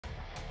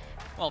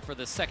Well, for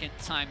the second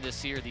time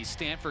this year, the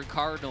Stanford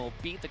Cardinal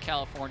beat the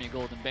California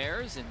Golden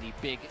Bears in the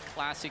Big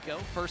Classico,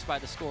 first by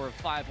the score of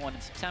 5-1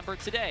 in September.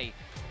 Today,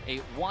 a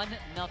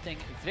 1-0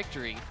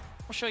 victory.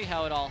 We'll show you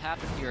how it all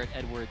happened here at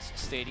Edwards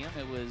Stadium.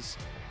 It was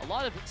a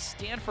lot of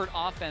Stanford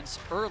offense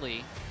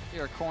early.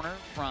 Here, a corner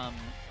from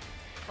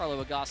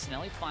Carlo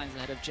Agostinelli finds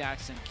the head of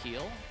Jackson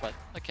Keel, but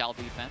the Cal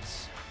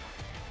defense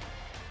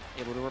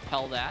able to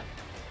repel that.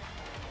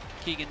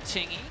 Keegan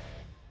Tingey,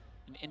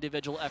 an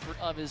individual effort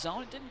of his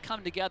own. It didn't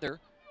come together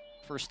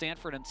for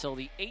Stanford until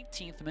the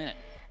 18th minute.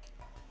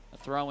 A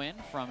throw in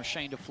from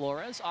Shane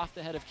DeFlores off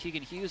the head of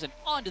Keegan Hughes and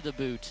onto the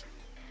boot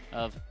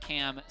of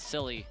Cam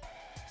Silly.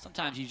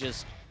 Sometimes you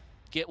just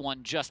get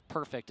one just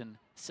perfect, and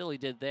Silly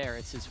did there.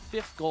 It's his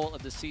 5th goal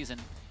of the season.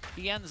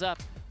 He ends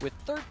up with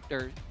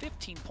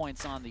 15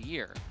 points on the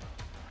year.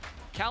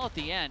 Cal at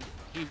the end,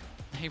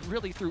 they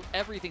really threw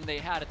everything they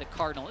had at the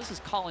Cardinal. This is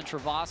Colin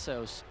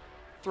Travassos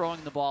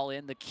throwing the ball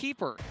in, the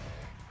keeper.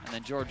 And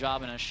then George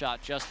Abena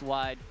shot just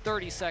wide.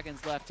 30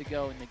 seconds left to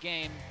go in the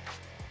game.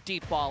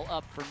 Deep ball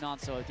up for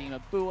Nonso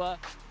Adema Bua.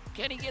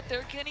 Can he get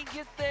there? Can he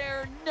get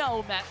there?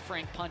 No, Matt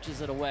Frank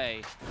punches it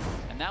away.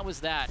 And that was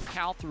that.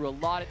 Cal threw a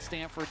lot at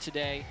Stanford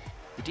today.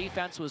 The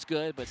defense was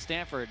good, but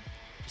Stanford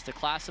just a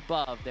class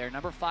above. They're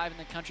number 5 in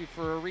the country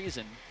for a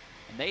reason.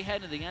 And they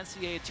head into the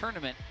NCAA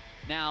tournament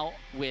now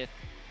with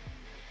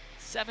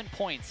 7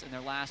 points in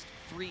their last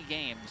 3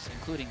 games,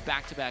 including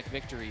back-to-back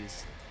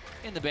victories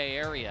in the Bay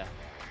Area.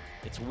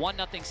 It's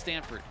 1-0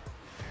 Stanford.